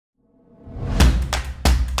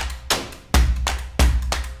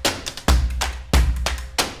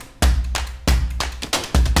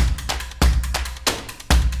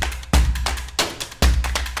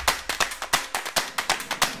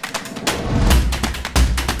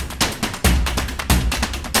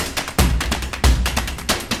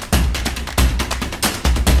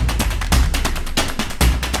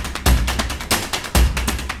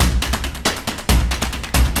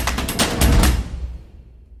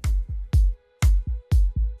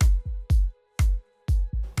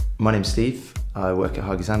My name's Steve. I work at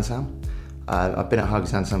Hargreaves Lansdown. I've been at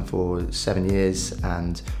Hargreaves Lansdown for 7 years,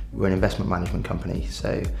 and we're an investment management company.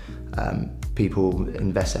 So people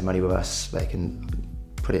invest their money with us. They can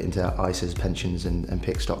put it into ISAs, pensions, and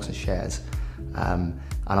pick stocks and shares. And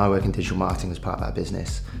I work in digital marketing as part of our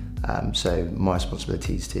business. So my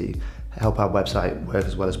responsibility is to help our website work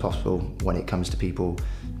as well as possible when it comes to people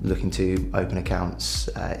looking to open accounts,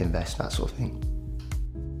 invest, that sort of thing.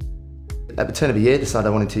 At the turn of the year, I decided I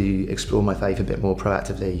wanted to explore my faith a bit more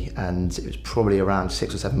proactively, and it was probably around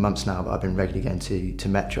 6 or 7 months now that I've been regularly going to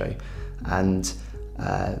Metro, and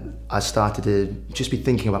I started to just be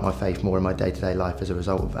thinking about my faith more in my day-to-day life as a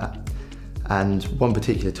result of that. And one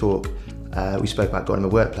particular talk, we spoke about God in the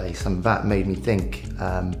workplace, and that made me think,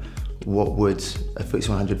 what would a FTSE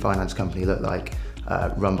 100 finance company look like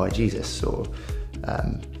run by Jesus? Or,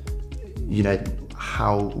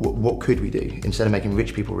 what could we do instead of making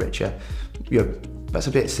rich people richer? That's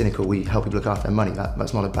a bit cynical. We help people look after their money.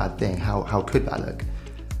 That's not a bad thing. How could that look?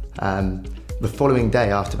 The following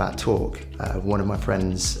day after that talk, one of my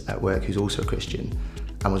friends at work, who's also a Christian,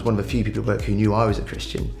 and was one of the few people at work who knew I was a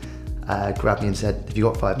Christian, grabbed me and said, "Have you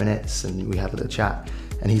got 5 minutes?" And we had a little chat.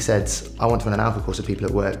 And he said, "I want to run an alpha course of people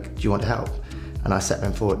at work. Do you want to help?" And I sat there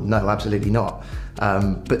and thought, no, absolutely not.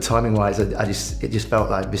 But timing-wise, it just felt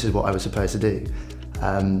like this is what I was supposed to do.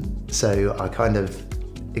 So I kind of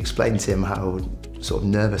explained to him how sort of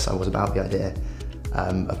nervous I was about the idea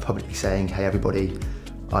of publicly saying, "Hey everybody,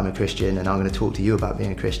 I'm a Christian and I'm going to talk to you about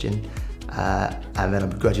being a Christian." And then I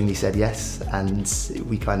begrudgingly said yes, and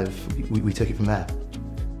we took it from there.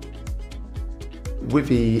 With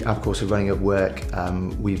the alpha course of running at work,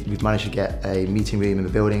 we've managed to get a meeting room in the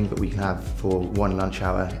building that we can have for one lunch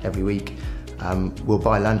hour every week. We'll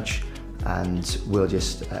buy lunch and we'll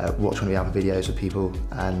just watch one of the alpha videos with people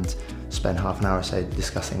and spend half an hour or so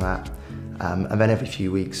discussing that. And then every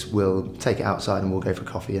few weeks we'll take it outside and we'll go for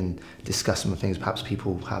coffee and discuss some of the things perhaps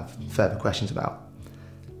people have further questions about.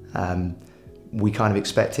 We kind of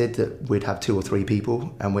expected that we'd have 2 or 3 people,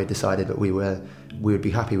 and we decided that we would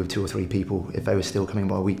be happy with 2 or 3 people if they were still coming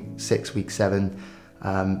by week 6, week 7.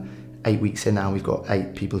 8 weeks in now, we've got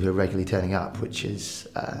 8 people who are regularly turning up, which is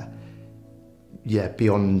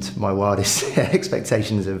beyond my wildest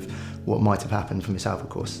expectations of what might have happened from this alpha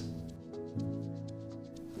course.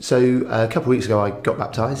 So a couple of weeks ago I got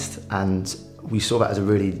baptised, and we saw that as a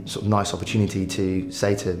really sort of nice opportunity to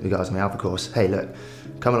say to the guys on the alpha course, "Hey look,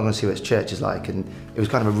 come along and see what this church is like." And it was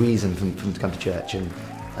kind of a reason for them to come to church, and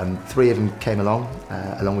 3 of them came along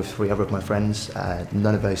with 3 other of my friends.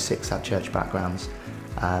 None of those 6 had church backgrounds,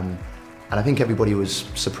 and I think everybody was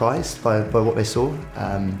surprised by what they saw,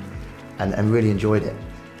 and really enjoyed it.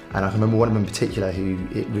 And I can remember one of them in particular who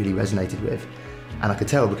it really resonated with, and I could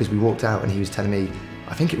tell because we walked out and he was telling me,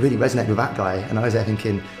 "I think it really resonated with that guy," and I was there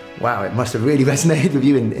thinking, wow, it must have really resonated with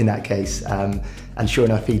you in that case. And sure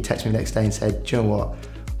enough, he texted me the next day and said, "Do you know what?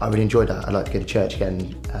 I really enjoyed that. I'd like to go to church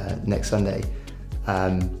again next Sunday."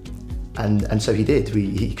 And so he did.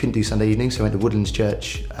 He couldn't do Sunday evening, so he went to Woodlands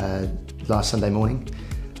church last Sunday morning.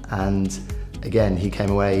 And again, he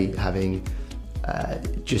came away having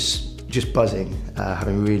just buzzing,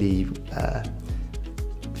 having really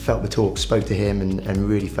felt the talk, spoke to him, and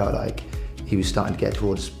really felt like he was starting to get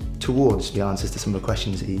towards the answers to some of the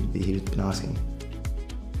questions that he had been asking.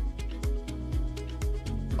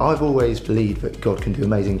 I've always believed that God can do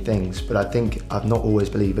amazing things, but I think I've not always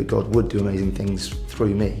believed that God would do amazing things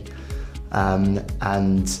through me.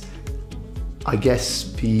 And I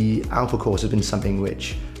guess the alpha course has been something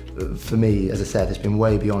which, for me, as I said, has been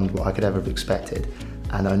way beyond what I could ever have expected.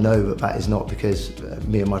 And I know that is not because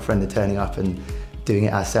me and my friend are turning up and doing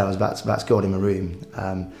it ourselves. That's God in the room.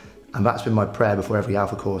 And that's been my prayer before every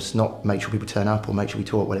alpha course, not make sure people turn up or make sure we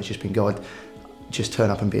talk. Well, it's just been, God, just turn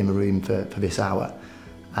up and be in the room for this hour.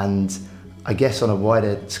 And I guess on a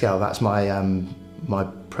wider scale, that's my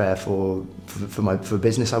prayer for the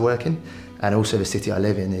business I work in, and also the city I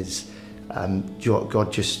live in, is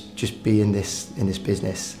God, just be in this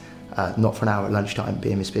business, not for an hour at lunchtime,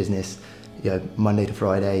 be in this business, Monday to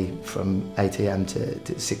Friday from 8 AM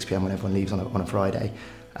to 6 PM when everyone leaves on a Friday,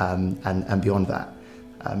 and beyond that.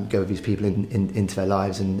 Go with these people into their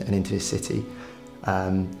lives and into this city.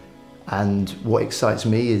 And what excites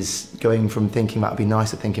me is going from thinking that would be nice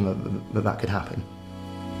to thinking that could happen.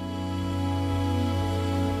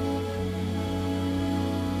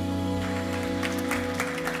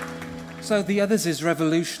 So the others is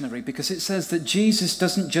revolutionary because it says that Jesus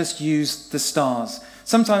doesn't just use the stars.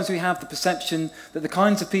 Sometimes we have the perception that the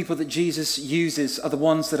kinds of people that Jesus uses are the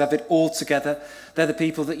ones that have it all together. They're the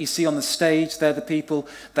people that you see on the stage. They're the people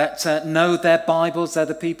that know their Bibles. They're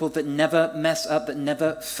the people that never mess up, that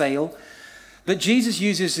never fail. But Jesus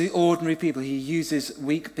uses the ordinary people. He uses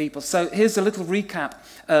weak people. So here's a little recap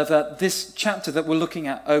of this chapter that we're looking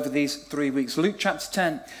at over these 3 weeks. Luke chapter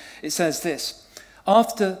 10, it says this.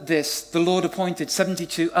 After this, the Lord appointed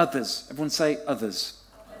 72 others. Everyone say others.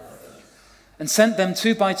 And sent them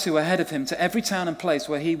 2 by 2 ahead of him to every town and place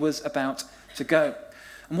where he was about to go.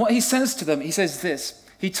 And what he says to them, he says this.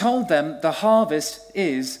 He told them the harvest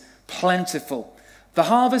is plentiful. The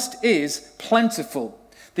harvest is plentiful.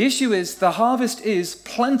 The issue is the harvest is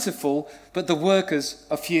plentiful, but the workers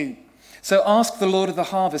are few. So ask the Lord of the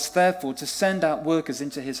harvest, therefore, to send out workers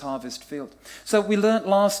into his harvest field. So we learnt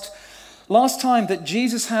last time that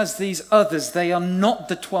Jesus has these others. They are not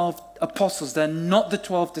the 12 apostles. They're not the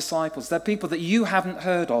 12 disciples. They're people that you haven't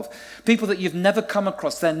heard of, people that you've never come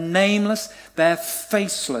across. They're nameless. They're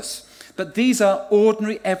faceless. But these are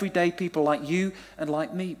ordinary, everyday people like you and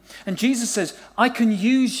like me. And Jesus says, I can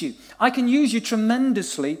use you. I can use you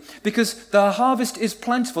tremendously because the harvest is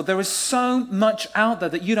plentiful. There is so much out there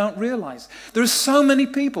that you don't realize. There are so many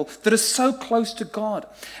people that are so close to God.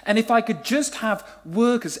 And if I could just have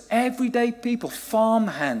workers, everyday people, farm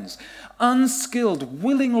hands, unskilled,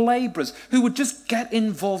 willing laborers who would just get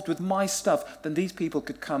involved with my stuff, then these people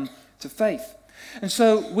could come to faith. And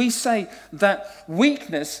so we say that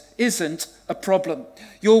weakness isn't a problem.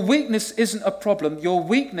 Your weakness isn't a problem. Your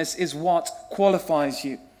weakness is what qualifies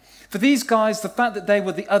you. For these guys, the fact that they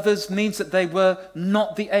were the others means that they were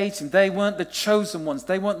not the 18. They weren't the chosen ones.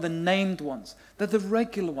 They weren't the named ones. They're the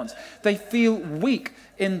regular ones. They feel weak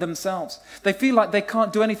in themselves. They feel like they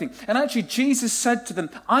can't do anything. And actually, Jesus said to them,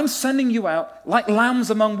 I'm sending you out like lambs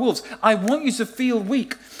among wolves. I want you to feel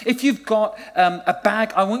weak. If you've got a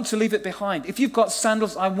bag, I want you to leave it behind. If you've got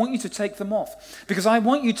sandals, I want you to take them off. Because I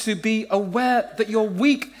want you to be aware that you're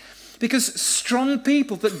weak. Because strong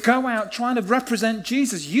people that go out trying to represent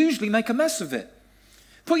Jesus usually make a mess of it.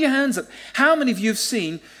 Put your hands up. How many of you have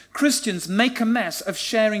seen Christians make a mess of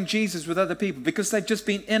sharing Jesus with other people because they've just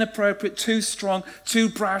been inappropriate, too strong, too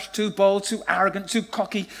brash, too bold, too arrogant, too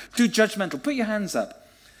cocky, too judgmental? Put your hands up.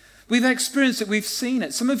 We've experienced it. We've seen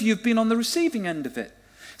it. Some of you have been on the receiving end of it.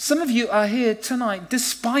 Some of you are here tonight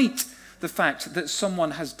despite the fact that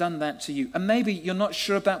someone has done that to you. And maybe you're not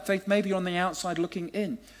sure about faith. Maybe you're on the outside looking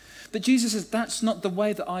in. But Jesus says, that's not the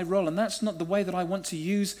way that I roll, and that's not the way that I want to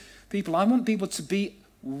use people. I want people to be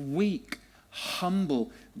weak, humble,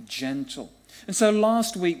 gentle. And so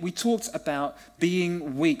last week we talked about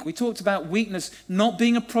being weak. We talked about weakness not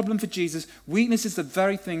being a problem for Jesus. Weakness is the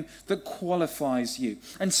very thing that qualifies you.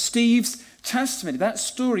 And Steve's testimony, that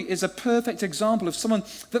story, is a perfect example of someone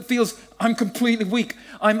that feels, I'm completely weak.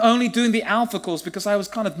 I'm only doing the Alpha course because I was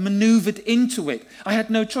kind of maneuvered into it. I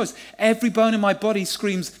had no choice. Every bone in my body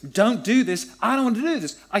screams, don't do this. I don't want to do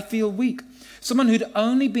this. I feel weak. Someone who'd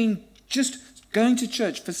only been just going to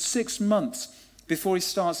church for 6 months before he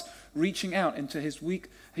starts reaching out into his weak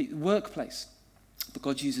workplace. But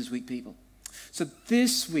God uses weak people. So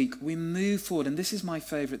this week we move forward, and this is my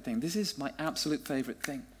favorite thing. This is my absolute favorite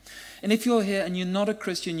thing. And if you're here and you're not a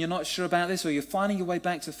Christian, you're not sure about this, or you're finding your way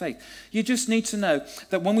back to faith, you just need to know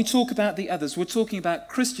that when we talk about the others, we're talking about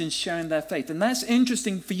Christians sharing their faith. And that's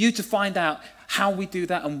interesting for you to find out how we do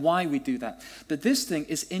that and why we do that. But this thing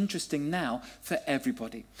is interesting now for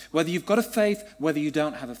everybody. Whether you've got a faith, whether you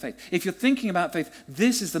don't have a faith. If you're thinking about faith,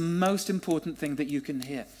 this is the most important thing that you can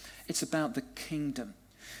hear. It's about the kingdom.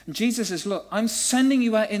 And Jesus says, look, I'm sending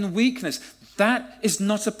you out in weakness. That is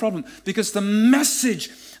not a problem, because the message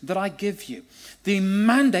that I give you, the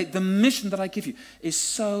mandate, the mission that I give you is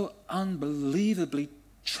so unbelievably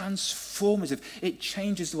transformative. It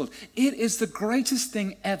changes the world. It is the greatest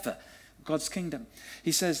thing ever, God's kingdom.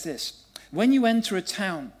 He says this, when you enter a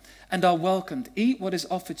town and are welcomed, eat what is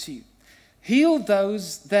offered to you. Heal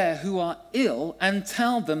those there who are ill and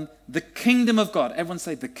tell them the kingdom of God. Everyone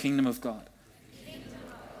say the kingdom of God.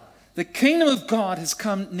 The kingdom of God has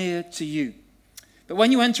come near to you. But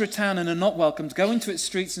when you enter a town and are not welcomed, go into its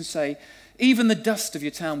streets and say, even the dust of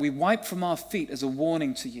your town we wipe from our feet as a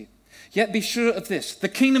warning to you. Yet be sure of this, the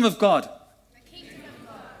kingdom of God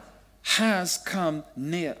has come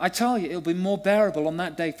near. I tell you, it will be more bearable on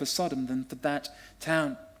that day for Sodom than for that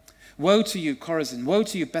town. Woe to you, Chorazin. Woe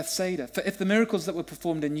to you, Bethsaida. For if the miracles that were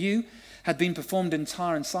performed in you had been performed in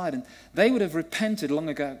Tyre and Sidon, they would have repented long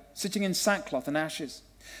ago, sitting in sackcloth and ashes.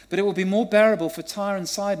 But it will be more bearable for Tyre and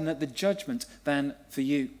Sidon at the judgment than for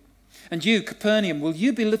you. And you, Capernaum, will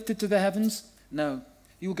you be lifted to the heavens? No,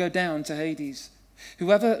 you will go down to Hades.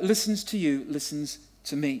 Whoever listens to you listens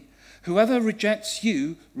to me. Whoever rejects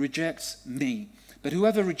you rejects me. But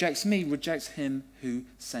whoever rejects me rejects him who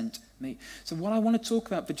sent me. So what I want to talk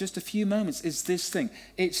about for just a few moments is this thing.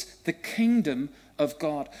 It's the kingdom of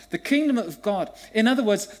God. The kingdom of God. In other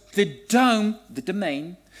words, the dome, the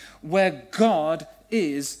domain, where God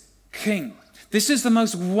is king. This is the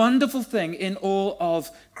most wonderful thing in all of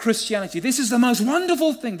Christianity. This is the most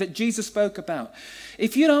wonderful thing that Jesus spoke about.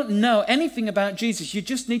 If you don't know anything about Jesus, you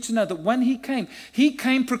just need to know that when he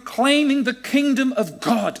came proclaiming the kingdom of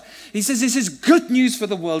God. He says this is good news for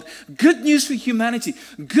the world, good news for humanity,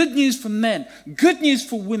 good news for men, good news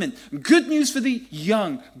for women, good news for the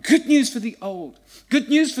young, good news for the old, good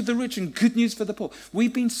news for the rich and good news for the poor.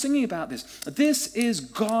 We've been singing about this. This is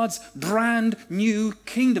God's brand new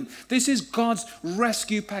kingdom. This is God's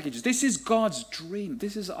rescue package. This is God's dream.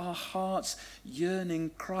 This is our heart's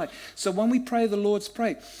yearning cry. So when we pray the Lord's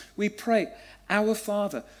Prayer, we pray, Our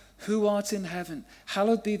Father, who art in heaven,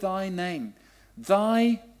 hallowed be thy name.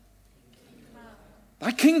 Thy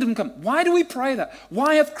kingdom come. Why do we pray that?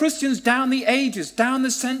 Why have Christians down the ages, down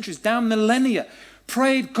the centuries, down millennia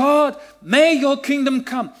prayed, God, may your kingdom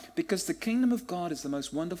come? Because the kingdom of God is the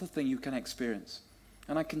most wonderful thing you can experience.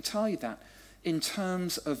 And I can tell you that in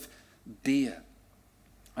terms of beer.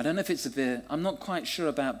 I don't know if it's a beer. I'm not quite sure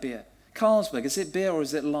about beer. Carlsberg, is it beer or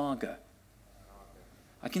is it lager?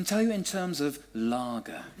 I can tell you in terms of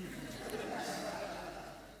lager.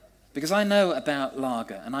 Because I know about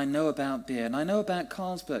lager, and I know about beer, and I know about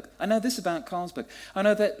Carlsberg. I know this about Carlsberg. I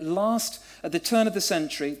know that at the turn of the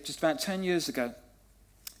century, just about 10 years ago,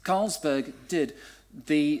 Carlsberg did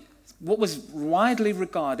what was widely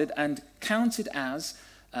regarded and counted as,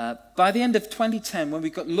 by the end of 2010, when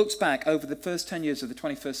we looked back over the first 10 years of the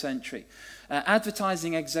 21st century,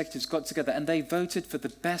 advertising executives got together and they voted for the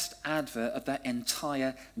best advert of that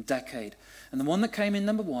entire decade. And the one that came in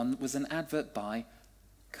number one was an advert by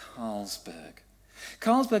Carlsberg.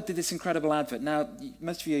 Carlsberg did this incredible advert. Now,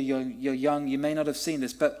 most of you, you're young, you may not have seen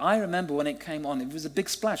this, but I remember when it came on, it was a big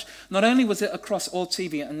splash. Not only was it across all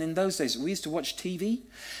TV, and in those days, we used to watch TV.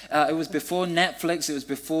 It was before Netflix, it was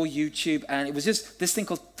before YouTube, and it was just this thing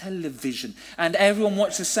called television. And everyone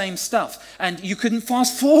watched the same stuff, and you couldn't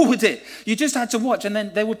fast forward it. You just had to watch, and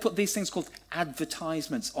then they would put these things called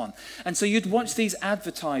advertisements on. And so you'd watch these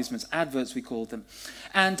advertisements, adverts we called them.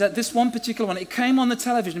 And this one particular one, it came on the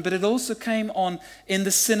television, but it also came on in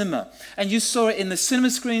the cinema. And you saw it in the cinema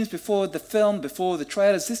screens before the film, before the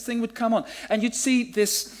trailers. This thing would come on. And you'd see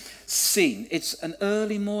this scene. It's an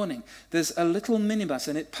early morning. There's a little minibus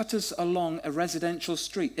and it putters along a residential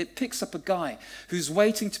street. It picks up a guy who's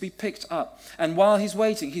waiting to be picked up. And while he's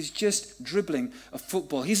waiting, he's just dribbling a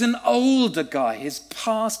football. He's an older guy. His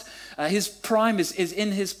prime is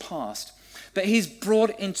in his past. But he's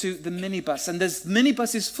brought into the minibus, and this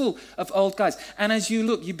minibus is full of old guys. And as you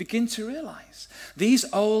look, you begin to realize these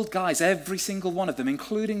old guys, every single one of them,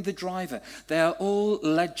 including the driver, they are all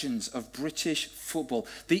legends of British football.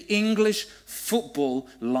 The English football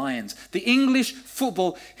lions, the English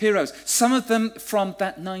football heroes. Some of them from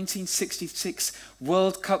that 1966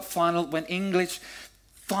 World Cup final when English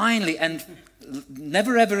finally and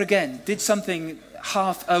never ever again did something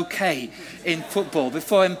half okay in football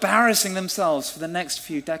before embarrassing themselves for the next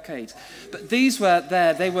few decades. But these were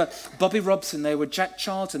there. They were Bobby Robson, they were Jack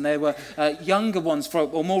Charlton, they were younger ones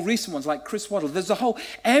or more recent ones like Chris Waddle.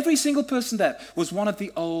 Every single person there was one of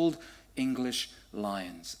the old English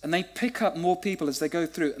lions. And they pick up more people as they go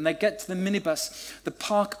through, and they get to the minibus, they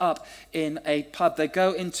park up in a pub, they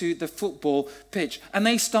go into the football pitch, and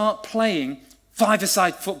they start playing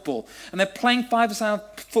five-a-side football. And they're playing five-a-side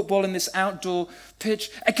football in this outdoor pitch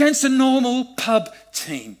against a normal pub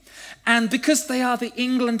team. And because they are the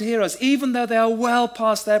England heroes, even though they are well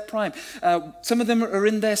past their prime, some of them are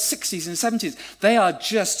in their 60s and 70s, they are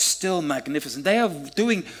just still magnificent. They are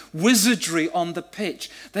doing wizardry on the pitch.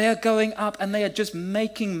 They are going up and they are just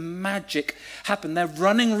making magic happen. They're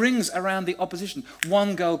running rings around the opposition.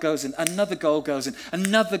 One goal goes in, another goal goes in,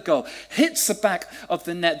 another goal hits the back of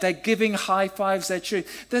the net. They're giving high fives, they're cheering.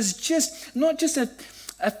 There's just not just a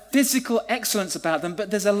physical excellence about them,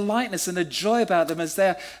 but there's a lightness and a joy about them as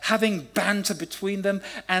they're having banter between them,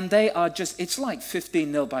 and they are just, it's like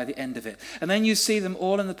 15-0 by the end of it. And then you see them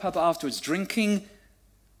all in the pub afterwards drinking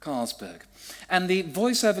Carlsberg. And the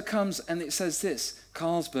voiceover comes and it says this: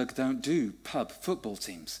 Carlsberg don't do pub football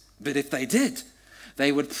teams, but if they did,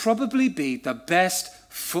 they would probably be the best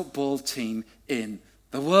football team in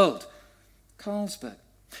the world. Carlsberg.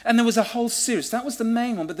 And there was a whole series. That was the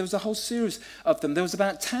main one, but there was a whole series of them. There was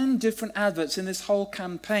about 10 different adverts in this whole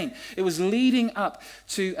campaign. It was leading up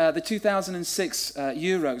to the 2006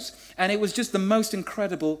 Euros, and it was just the most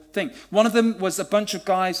incredible thing. One of them was a bunch of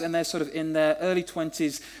guys, and they're sort of in their early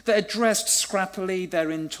 20s. They're dressed scrappily. They're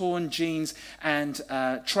in torn jeans and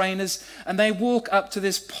trainers, and they walk up to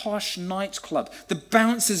this posh nightclub. The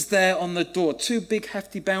bouncers there on the door, two big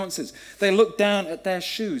hefty bouncers. They look down at their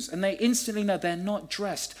shoes, and they instantly know they're not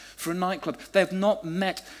dressed for a nightclub. They have not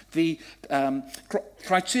met the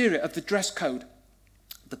criteria of the dress code.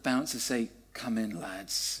 The bouncers say, "Come in,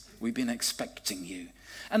 lads. We've been expecting you."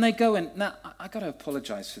 And they go in. Now, I got to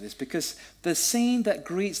apologize for this, because the scene that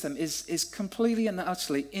greets them is completely and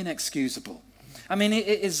utterly inexcusable. I mean, it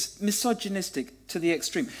is misogynistic to the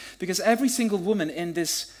extreme, because every single woman in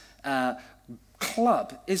this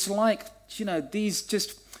club is like, these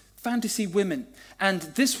just fantasy women. And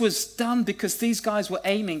this was done because these guys were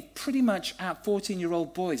aiming pretty much at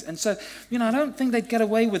 14-year-old boys. And so, I don't think they'd get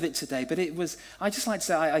away with it today, but it was, I just like to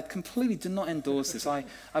say, I completely do not endorse this. I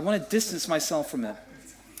want to distance myself from it.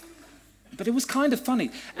 But it was kind of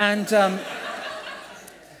funny. And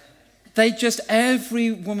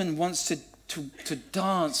every woman wants to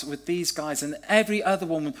dance with these guys, and every other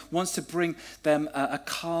woman wants to bring them a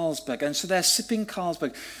Carlsberg. And so they're sipping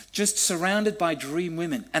Carlsberg, just surrounded by dream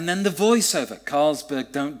women. And then the voiceover,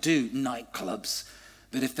 Carlsberg don't do nightclubs.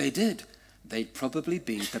 But if they did, they'd probably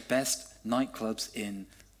be the best nightclubs in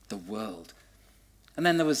the world. And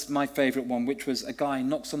then there was my favorite one, which was a guy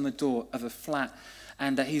knocks on the door of a flat,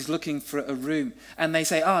 and he's looking for a room. And they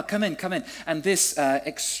say, come in, come in. And this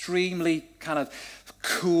extremely kind of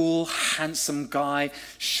cool, handsome guy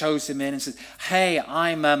shows him in and says, "Hey,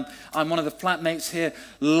 I'm one of the flatmates here.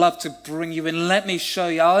 Love to bring you in. Let me show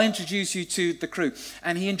you. I'll introduce you to the crew."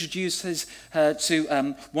 And he introduces her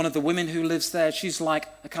to one of the women who lives there. She's like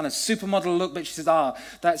a kind of supermodel look, but she says,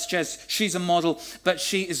 that's Jess. She's a model, but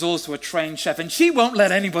she is also a trained chef, and she won't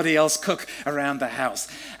let anybody else cook around the house.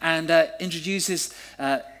 And introduces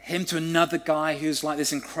him to another guy who's like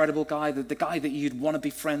this incredible guy, the guy that you'd want to be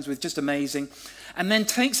friends with, just amazing. And then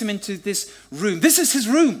takes him into this room. This is his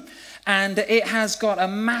room. And it has got a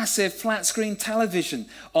massive flat screen television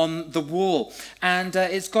on the wall. And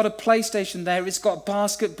it's got a PlayStation there. It's got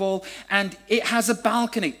basketball. And it has a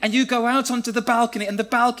balcony. And you go out onto the balcony, and the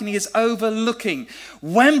balcony is overlooking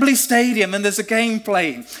Wembley Stadium, and there's a game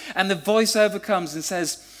playing. And the voiceover comes and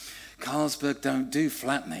says, "Carlsberg don't do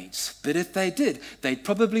flatmates. But if they did, they'd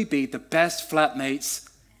probably be the best flatmates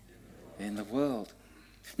in the world."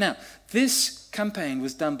 Now, this campaign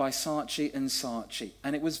was done by Saatchi & Saatchi,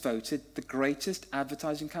 and it was voted the greatest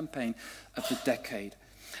advertising campaign of the decade.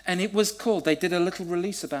 And it was called, they did a little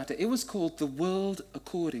release about it, it was called The World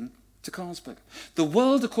According to Carlsberg. The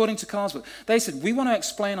World According to Carlsberg. They said, we want to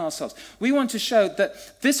explain ourselves. We want to show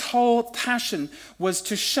that this whole passion was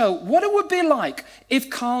to show what it would be like if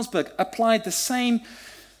Carlsberg applied the same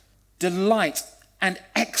delight and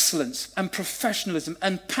excellence and professionalism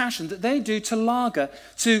and passion that they do to lager,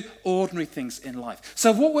 to ordinary things in life.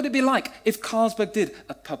 So what would it be like if Carlsberg did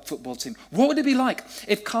a pub football team? What would it be like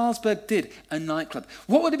if Carlsberg did a nightclub?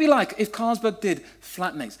 What would it be like if Carlsberg did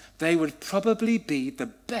flatmates? They would probably be the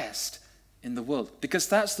best in the world, because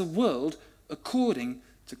that's the world according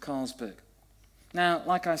to Carlsberg. Now,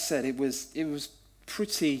 like I said, it was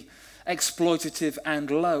pretty exploitative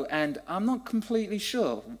and low, and I'm not completely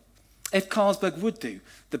sure if Carlsberg would do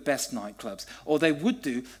the best nightclubs, or they would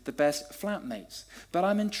do the best flatmates. But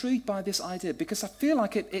I'm intrigued by this idea, because I feel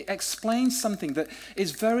like it explains something that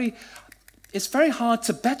is it's very hard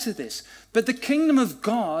to better this. But the kingdom of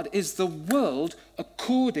God is the world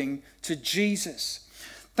according to Jesus.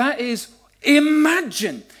 That is,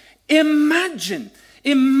 imagine if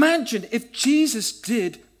Jesus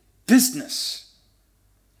did business.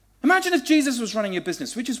 Imagine if Jesus was running your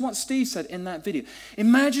business, which is what Steve said in that video.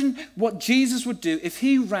 Imagine what Jesus would do if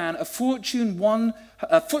he ran a FTSE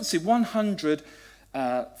 100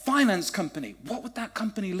 finance company. What would that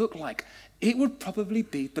company look like? It would probably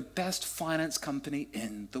be the best finance company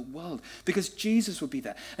in the world, because Jesus would be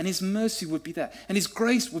there, and his mercy would be there, and his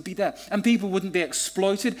grace would be there, and people wouldn't be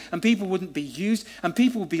exploited, and people wouldn't be used, and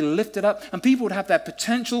people would be lifted up, and people would have their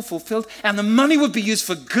potential fulfilled, and the money would be used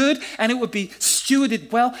for good, and it would be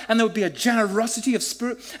stewarded well, and there would be a generosity of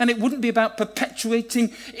spirit, and it wouldn't be about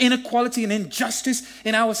perpetuating inequality and injustice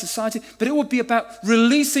in our society, but it would be about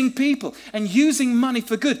releasing people and using money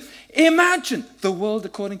for good. Imagine the world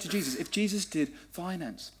according to Jesus. If Jesus did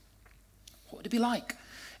finance, what would it be like?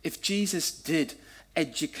 If Jesus did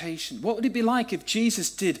education, what would it be like if Jesus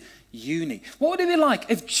did uni? What would it be like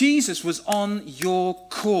if Jesus was on your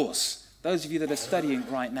course? Those of you that are studying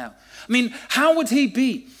right now. I mean, how would he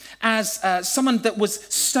be as someone that was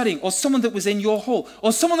studying, or someone that was in your hall,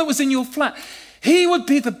 or someone that was in your flat? He would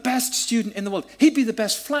be the best student in the world. He'd be the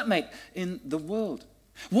best flatmate in the world.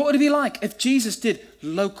 What would it be like if Jesus did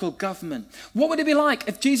local government? What would it be like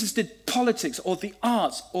if Jesus did politics or the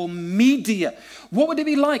arts or media? What would it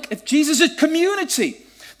be like if Jesus did community?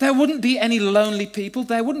 There wouldn't be any lonely people.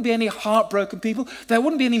 There wouldn't be any heartbroken people. There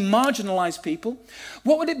wouldn't be any marginalized people.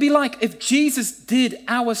 What would it be like if Jesus did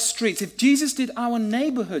our streets, if Jesus did our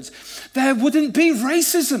neighborhoods? There wouldn't be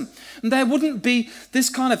racism. There wouldn't be this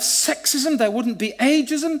kind of sexism. There wouldn't be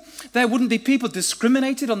ageism. There wouldn't be people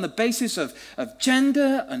discriminated on the basis of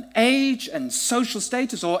gender and age and social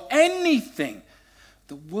status or anything.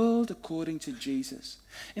 The world according to Jesus.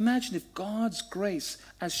 Imagine if God's grace,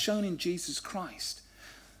 as shown in Jesus Christ,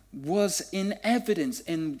 was in evidence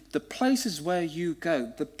in the places where you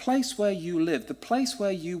go, the place where you live, the place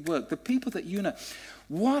where you work, the people that you know.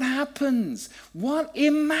 What happens?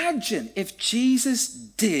 Imagine if Jesus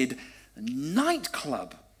did a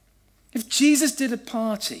nightclub, if Jesus did a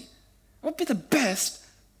party. What would be the best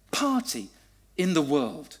party in the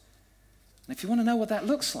world? And if you want to know what that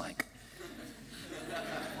looks like,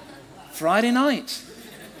 Friday night,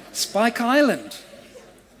 Spike Island.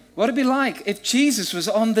 What would it be like if Jesus was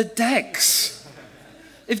on the decks?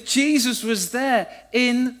 If Jesus was there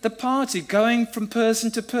in the party, going from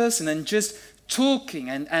person to person and just talking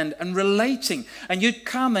and relating. And you'd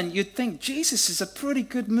come and you'd think, Jesus is a pretty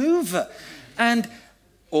good mover. And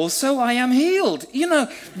also, I am healed. You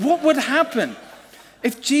know, what would happen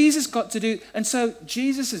if Jesus got to do... And so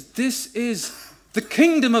Jesus says, this is the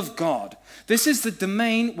kingdom of God. This is the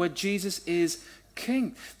domain where Jesus is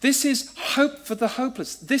King. This is hope for the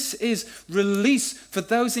hopeless. This is release for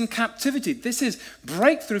those in captivity. This is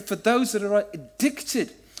breakthrough for those that are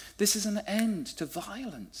addicted. This is an end to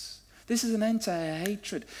violence. This is an end to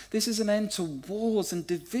hatred. This is an end to wars and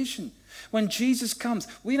division. When Jesus comes,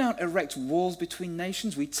 we don't erect walls between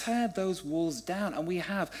nations. We tear those walls down, and we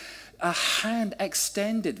have a hand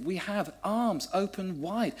extended. We have arms open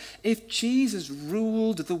wide. If Jesus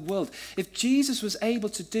ruled the world, if Jesus was able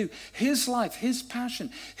to do his life, his passion,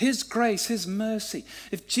 his grace, his mercy,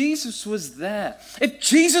 if Jesus was there, if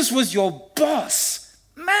Jesus was your boss,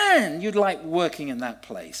 man, you'd like working in that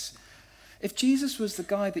place. If Jesus was the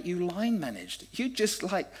guy that you line managed, you'd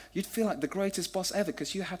feel like the greatest boss ever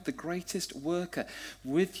because you have the greatest worker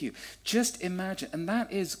with you. Just imagine. And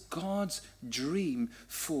that is God's dream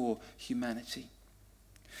for humanity.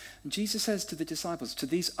 And Jesus says to the disciples, to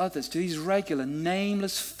these others, to these regular,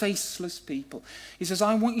 nameless, faceless people, he says,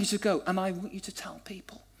 I want you to go and I want you to tell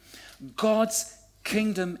people. God's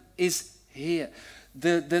kingdom is here.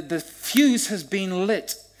 The fuse has been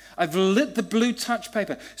lit. I've lit the blue touch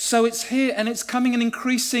paper. So it's here and it's coming in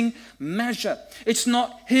increasing measure. It's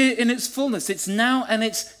not here in its fullness. It's now and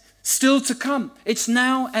it's still to come. It's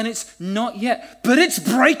now and it's not yet. But it's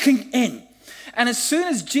breaking in. And as soon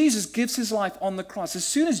as Jesus gives his life on the cross, as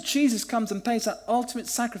soon as Jesus comes and pays that ultimate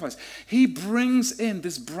sacrifice, he brings in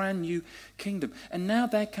this brand new kingdom. And now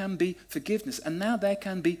there can be forgiveness. And now there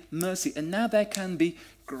can be mercy. And now there can be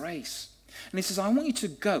grace. And he says, I want you to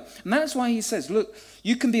go. And that's why he says, look,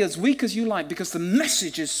 you can be as weak as you like because the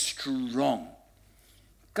message is strong.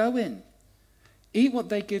 Go in. Eat what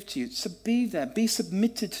they give to you. So be there. Be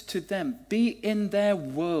submitted to them. Be in their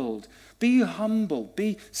world. Be humble.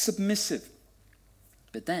 Be submissive.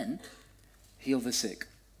 But then, heal the sick.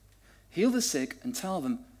 Heal the sick and tell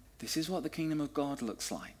them, this is what the kingdom of God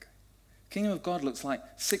looks like. The kingdom of God looks like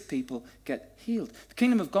sick people get healed. The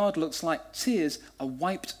kingdom of God looks like tears are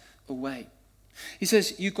wiped away. He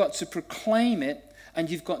says you've got to proclaim it and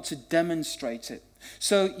you've got to demonstrate it.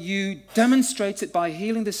 So you demonstrate it by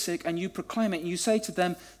healing the sick and you proclaim it and you say to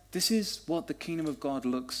them, this is what the kingdom of God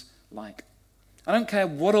looks like. I don't care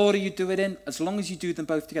what order you do it in, as long as you do them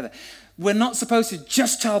both together. We're not supposed to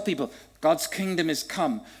just tell people God's kingdom is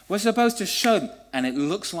come. We're supposed to show them, and it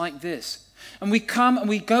looks like this. And we come and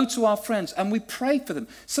we go to our friends and we pray for them.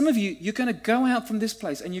 Some of you, you're going to go out from this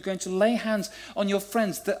place and you're going to lay hands on your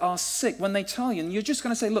friends that are sick when they tell you. And you're just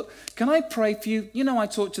going to say, look, can I pray for you? You know, I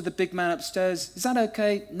talked to the big man upstairs. Is that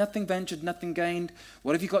okay? Nothing ventured, nothing gained.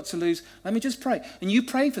 What have you got to lose? Let me just pray. And you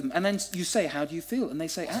pray for them. And then you say, how do you feel? And they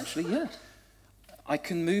say, actually, yeah, I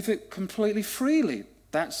can move it completely freely.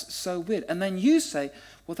 That's so weird. And then you say,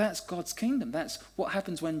 well, that's God's kingdom. That's what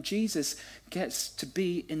happens when Jesus gets to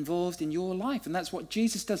be involved in your life. And that's what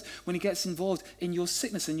Jesus does when he gets involved in your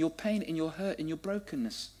sickness, in your pain, in your hurt, in your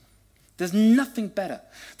brokenness. There's nothing better.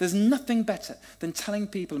 There's nothing better than telling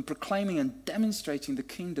people and proclaiming and demonstrating the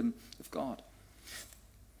kingdom of God.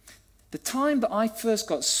 The time that I first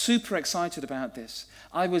got super excited about this,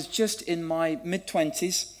 I was just in my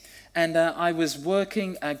mid-20s, and I was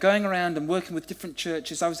working, going around and working with different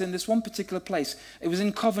churches. I was in this one particular place. It was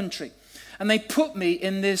in Coventry. And they put me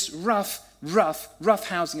in this rough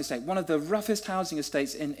housing estate, one of the roughest housing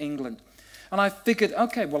estates in England. And I figured,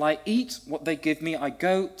 okay, well, I eat what they give me. I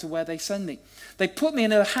go to where they send me. They put me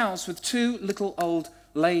in a house with two little old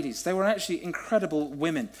ladies. They were actually incredible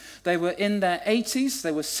women. They were in their 80s.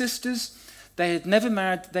 They were sisters. They had never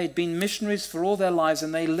married. They had been missionaries for all their lives,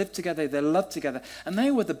 and they lived together. They loved together. And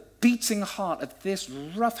they were the beating heart of this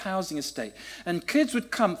rough housing estate. And kids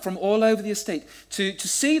would come from all over the estate to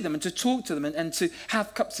see them and to talk to them and to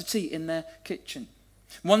have cups of tea in their kitchen.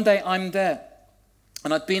 One day I'm there.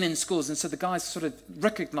 And I'd been in schools, and so the guys sort of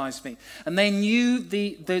recognized me. And they knew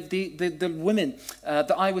the women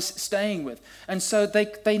that I was staying with. And so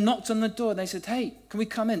they knocked on the door, and they said, hey, can we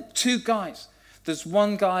come in? Two guys. There's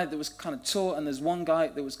one guy that was kind of tall, and there's one guy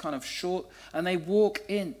that was kind of short. And they walk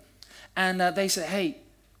in, and they said, hey,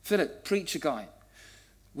 Philip, preacher guy,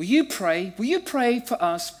 will you pray? Will you pray for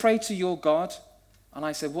us? Pray to your God? And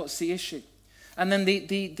I said, what's the issue? And then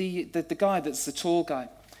the guy that's the tall guy,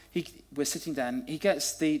 we're sitting down, he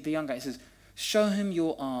gets the young guy, he says, show him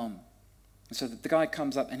your arm. And so the guy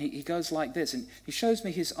comes up and he goes like this, and he shows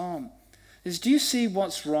me his arm. He says, do you see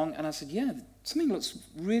what's wrong? And I said, yeah, something looks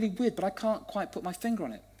really weird, but I can't quite put my finger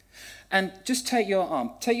on it. And just take your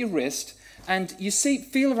arm, take your wrist, and you see,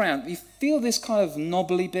 feel around. You feel this kind of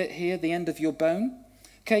knobbly bit here, the end of your bone.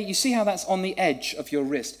 Okay, you see how that's on the edge of your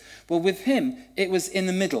wrist. Well, with him, it was in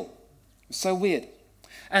the middle. So weird.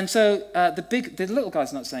 And so the little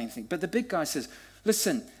guy's not saying anything, but the big guy says,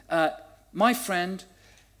 listen, my friend,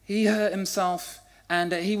 he hurt himself,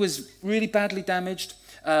 and he was really badly damaged.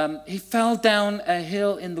 He fell down a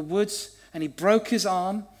hill in the woods, and he broke his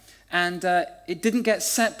arm, and it didn't get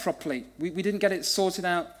set properly. We didn't get it sorted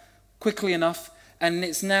out quickly enough, and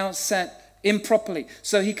it's now set improperly.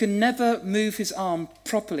 So he can never move his arm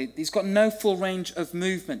properly. He's got no full range of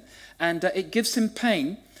movement, and it gives him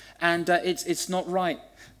pain, and it's not right.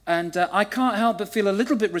 And I can't help but feel a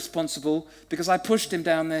little bit responsible because I pushed him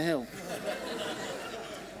down the hill.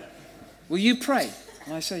 Will you pray?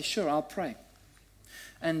 And I say, sure, I'll pray.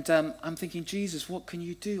 And I'm thinking, Jesus, what can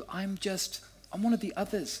you do? I'm one of the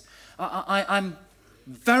others. I'm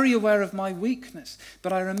very aware of my weakness.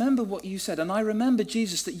 But I remember what you said. And I remember,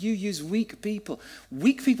 Jesus, that you use weak people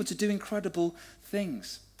to do incredible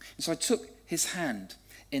things. And so I took his hand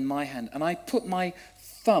in my hand, and I put my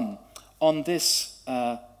thumb on this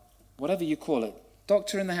whatever you call it.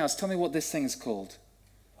 Doctor in the house, tell me what this thing is called.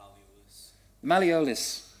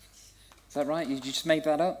 Malleolus. Is that right? You just made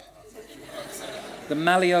that up? The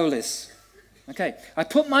malleolus. Okay. I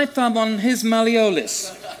put my thumb on his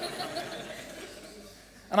malleolus.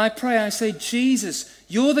 And I pray, I say, Jesus,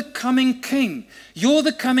 you're the coming king. You're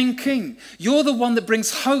the coming king. You're the one that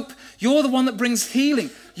brings hope. You're the one that brings healing.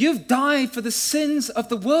 You've died for the sins of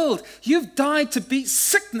the world. You've died to beat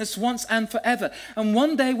sickness once and forever. And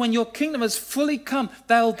one day when your kingdom has fully come,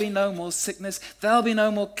 there'll be no more sickness. There'll be no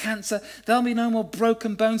more cancer. There'll be no more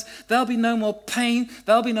broken bones. There'll be no more pain.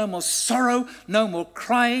 There'll be no more sorrow, no more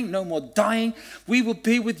crying, no more dying. We will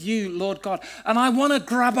be with you, Lord God. And I want to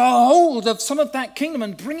grab a hold of some of that kingdom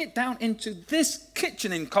and bring it down into this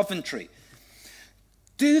kitchen in Coventry.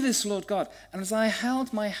 Do this, Lord God. And as I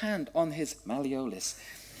held my hand on his malleolus,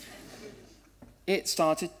 it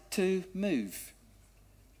started to move.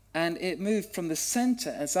 And it moved from the center.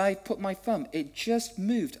 As I put my thumb, it just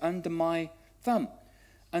moved under my thumb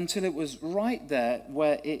until it was right there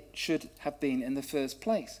where it should have been in the first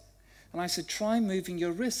place. And I said, try moving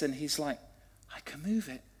your wrist. And he's like, I can move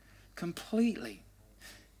it completely.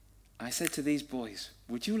 I said to these boys,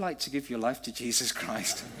 would you like to give your life to Jesus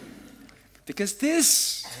Christ? Because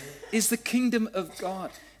this is the kingdom of God.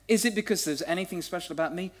 Is it because there's anything special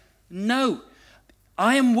about me? No.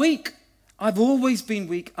 I am weak. I've always been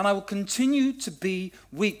weak, and I will continue to be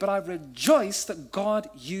weak, but I rejoice that God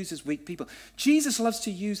uses weak people. Jesus loves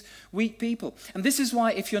to use weak people. And this is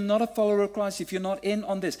why if you're not a follower of Christ, if you're not in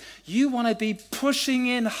on this, you want to be pushing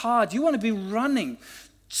in hard. You want to be running,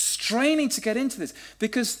 straining to get into this,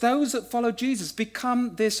 because those that follow Jesus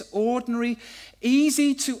become this ordinary,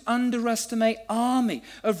 easy to underestimate army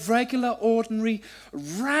of regular, ordinary,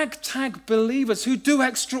 ragtag believers who do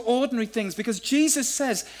extraordinary things, because Jesus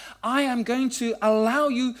says, I am going to allow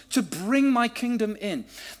you to bring my kingdom in.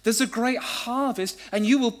 There's a great harvest, and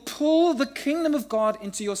you will pull the kingdom of God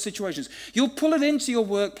into your situations. You'll pull it into your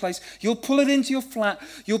workplace. You'll pull it into your flat.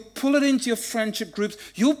 You'll pull it into your friendship groups.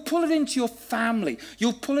 You'll pull it into your family.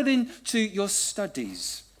 You'll pull it into your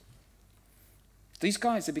studies. These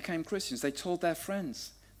guys, they became Christians. They told their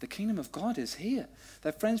friends, the kingdom of God is here.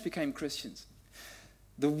 Their friends became Christians.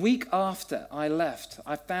 The week after I left,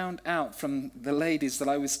 I found out from the ladies that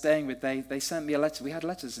I was staying with, they sent me a letter. We had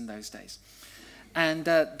letters in those days. And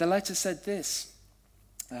the letter said this.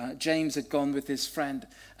 James had gone with his friend,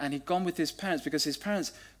 and he'd gone with his parents because his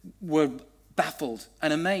parents were baffled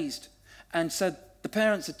and amazed. And so the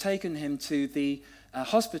parents had taken him to the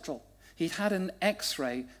hospital. He'd had an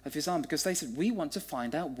x-ray of his arm because they said, we want to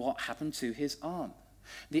find out what happened to his arm.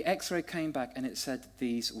 The x-ray came back and it said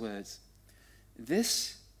these words: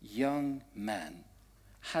 this young man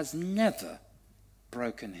has never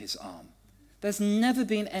broken his arm. There's never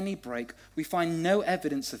been any break. We find no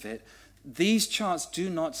evidence of it. These charts do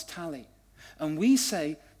not tally. And we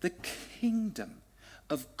say the kingdom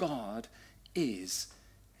of God is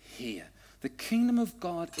here. The kingdom of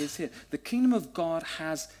God is here. The kingdom of God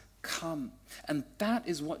has come. And that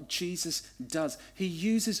is what Jesus does. He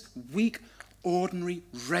uses weak, ordinary,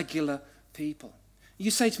 regular people.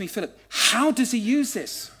 You say to me, Philip, how does he use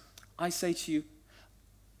this? I say to you,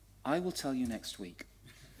 I will tell you next week.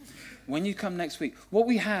 When you come next week, what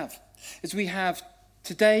we have is we have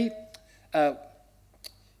today,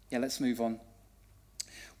 let's move on.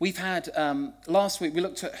 We've had, last week we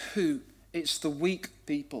looked at who. It's the weak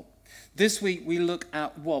people. This week we look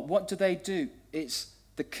at what. What do they do? It's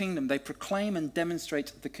the kingdom. They proclaim and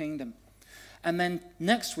demonstrate the kingdom. And then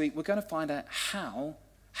next week we're going to find out how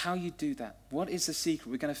you do that. What is the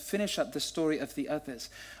secret? We're going to finish up the story of the others.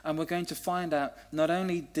 And we're going to find out not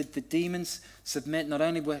only did the demons submit, not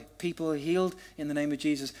only were people healed in the name of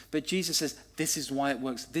Jesus, but Jesus says, this is why it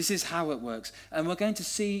works. This is how it works. And we're going to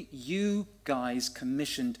see you guys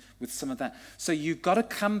commissioned with some of that. So you've got to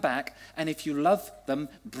come back, and if you love them,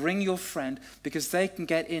 bring your friend, because they can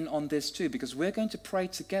get in on this too, because we're going to pray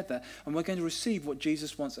together and we're going to receive what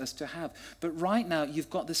Jesus wants us to have. But right now, you've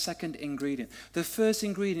got the second ingredient. The first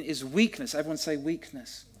ingredient is weakness. Everyone say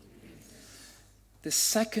weakness. The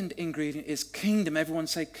second ingredient is kingdom. Everyone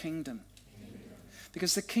say kingdom.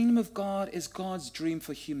 Because the kingdom of God is God's dream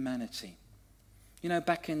for humanity. You know,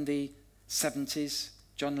 back in the 70s,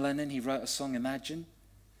 John Lennon, he wrote a song, Imagine.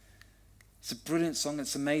 It's a brilliant song,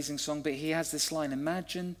 it's an amazing song, but he has this line,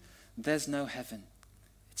 imagine there's no heaven.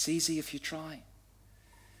 It's easy if you try.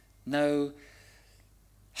 No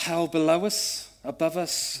hell below us, above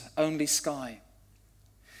us, only sky.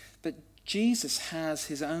 But Jesus has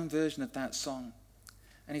his own version of that song.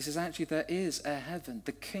 And he says, actually, there is a heaven,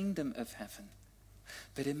 the kingdom of heaven.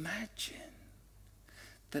 But imagine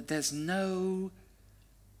that there's no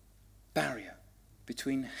barrier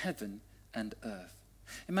between heaven and earth.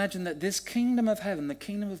 Imagine that this kingdom of heaven, the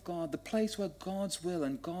kingdom of God, the place where God's will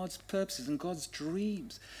and God's purposes and God's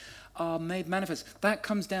dreams are made manifest, that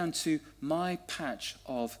comes down to my patch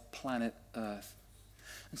of planet Earth.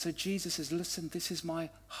 And so Jesus says, listen, this is my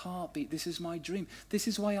heartbeat. This is my dream. This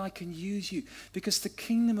is why I can use you. Because the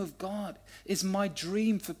kingdom of God is my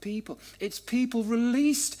dream for people. It's people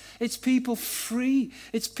released. It's people free.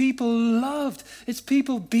 It's people loved. It's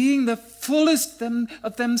people being the fullest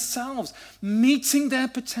of themselves, meeting their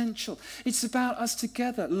potential. It's about us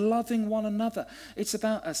together, loving one another. It's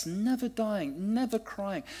about us never dying, never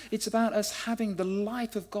crying. It's about us having the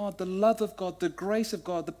life of God, the love of God, the grace of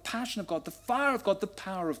God, the passion of God, the fire of God, the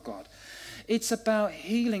power of God. It's about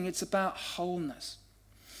healing. It's about wholeness.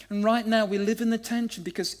 And right now we live in the tension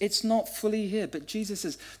because it's not fully here. But Jesus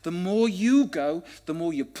says, the more you go, the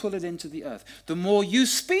more you pull it into the earth. The more you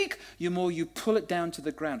speak, the more you pull it down to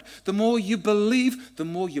the ground. The more you believe, the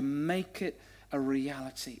more you make it a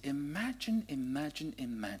reality. Imagine, imagine,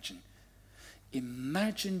 imagine.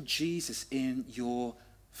 Imagine Jesus in your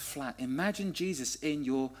flat. Imagine Jesus in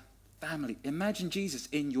your family. Imagine Jesus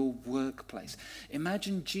in your workplace.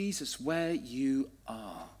 Imagine Jesus where you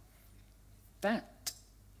are.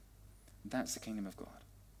 That's the kingdom of God.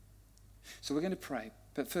 So we're going to pray.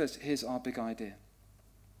 But first, here's our big idea.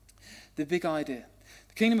 The big idea.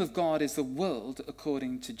 The kingdom of God is the world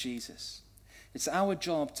according to Jesus. It's our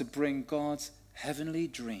job to bring God's heavenly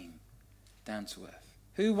dream down to earth.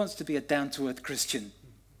 Who wants to be a down-to-earth Christian?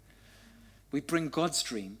 We bring God's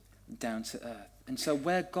dream down to earth. And so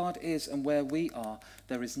where God is and where we are,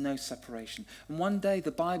 there is no separation. And one day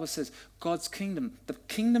the Bible says God's kingdom, the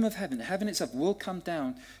kingdom of heaven, heaven itself will come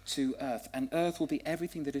down to earth. And earth will be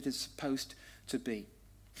everything that it is supposed to be.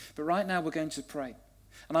 But right now we're going to pray.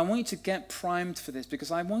 And I want you to get primed for this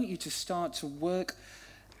because I want you to start to work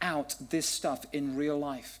out this stuff in real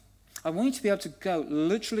life. I want you to be able to go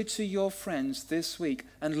literally to your friends this week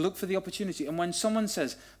and look for the opportunity. And when someone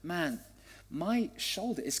says, man, my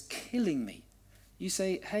shoulder is killing me, you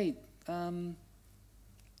say, hey, a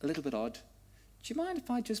little bit odd. do you mind if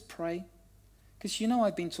I just pray? Because you know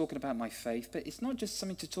I've been talking about my faith, but it's not just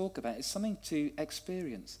something to talk about, it's something to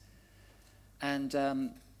experience. And,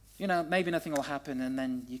 maybe nothing will happen and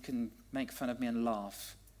then you can make fun of me and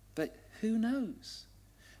laugh. But who knows?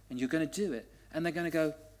 And you're going to do it. And they're going to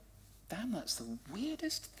go, damn, that's the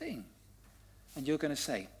weirdest thing. And you're going to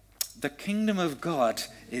say, the kingdom of God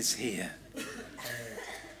is here.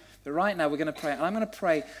 But right now we're going to pray. I'm going to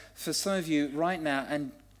pray for some of you right now,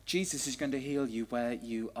 and Jesus is going to heal you where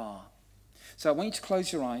you are. So I want you to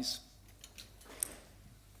close your eyes.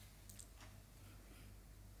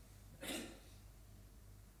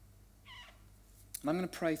 And I'm going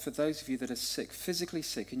to pray for those of you that are sick, physically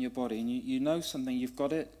sick in your body, and you know something, you've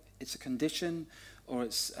got it, it's a condition, or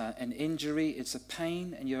it's an injury, it's a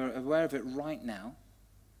pain, and you're aware of it right now.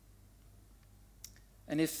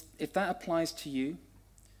 And if that applies to you,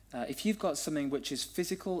 if you've got something which is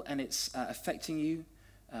physical and it's affecting you,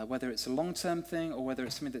 whether it's a long-term thing or whether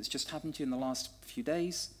it's something that's just happened to you in the last few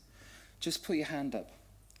days, just put your hand up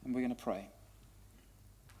and we're going to pray.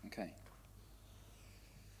 Okay.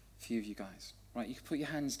 A few of you guys. Right, you can put your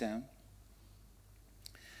hands down.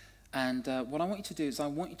 And what I want you to do is I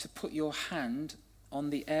want you to put your hand on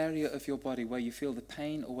the area of your body where you feel the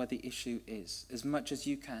pain or where the issue is, as much as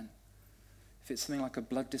you can. If it's something like a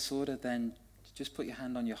blood disorder, then just put your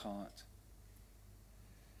hand on your heart.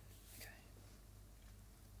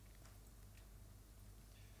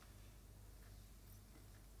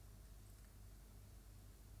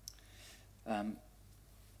 Okay.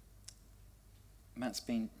 Matt's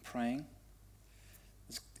been praying.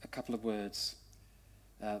 There's a couple of words.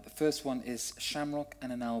 The first one is shamrock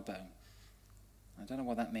and an elbow. I don't know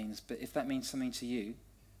what that means, but if that means something to you,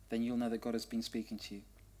 then you'll know that God has been speaking to you.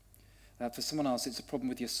 For someone else, it's a problem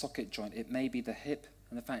with your socket joint. It may be the hip,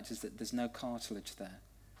 and the fact is that there's no cartilage there,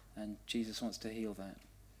 and Jesus wants to heal that.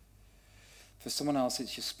 For someone else,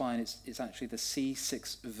 it's your spine. It's actually the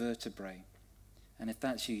C6 vertebrae, and if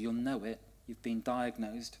that's you, you'll know it. You've been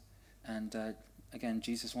diagnosed, and again,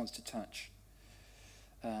 Jesus wants to touch.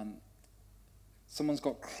 Someone's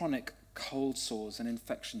got chronic cold sores and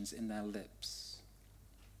infections in their lips.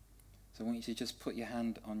 So I want you to just put your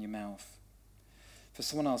hand on your mouth. For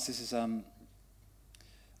someone else, this is a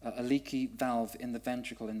leaky valve in the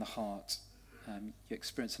ventricle in the heart. You're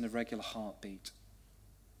experiencing a irregular heartbeat.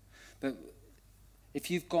 But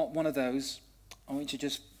if you've got one of those, I want you to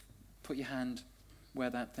just put your hand where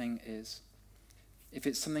that thing is. If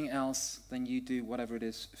it's something else, then you do whatever it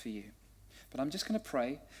is for you. But I'm just going to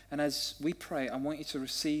pray, and as we pray, I want you to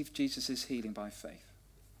receive Jesus' healing by faith.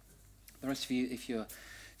 The rest of you, if you've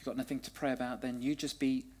got nothing to pray about, then you just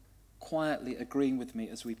be quietly agreeing with me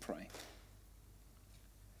as we pray.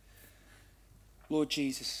 Lord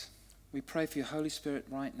Jesus, we pray for your Holy Spirit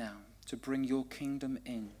right now to bring your kingdom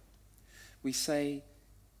in. We say,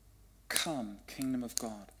 come, kingdom of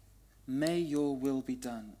God. May your will be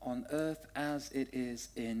done on earth as it is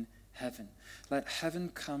in heaven. Let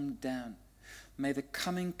heaven come down. May the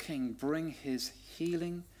coming King bring his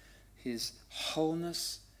healing, his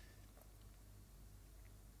wholeness,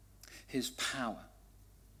 his power.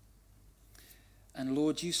 And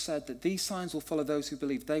Lord, you said that these signs will follow those who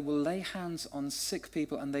believe. They will lay hands on sick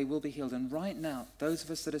people and they will be healed. And right now, those of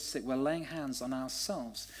us that are sick, we're laying hands on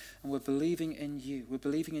ourselves and we're believing in you. We're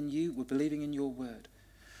believing in you. We're believing in your word.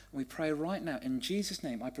 And we pray right now, in Jesus'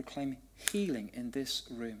 name, I proclaim healing in this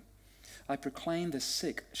room. I proclaim the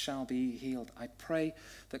sick shall be healed. I pray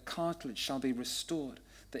that cartilage shall be restored,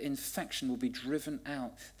 that infection will be driven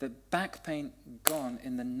out, that back pain gone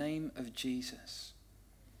in the name of Jesus.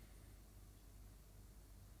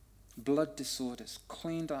 Blood disorders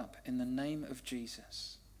cleaned up in the name of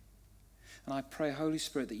Jesus. And I pray, Holy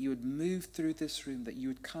Spirit, that you would move through this room, that you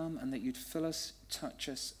would come and that you'd fill us, touch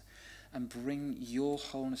us, and bring your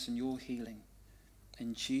wholeness and your healing.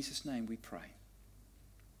 In Jesus' name we pray.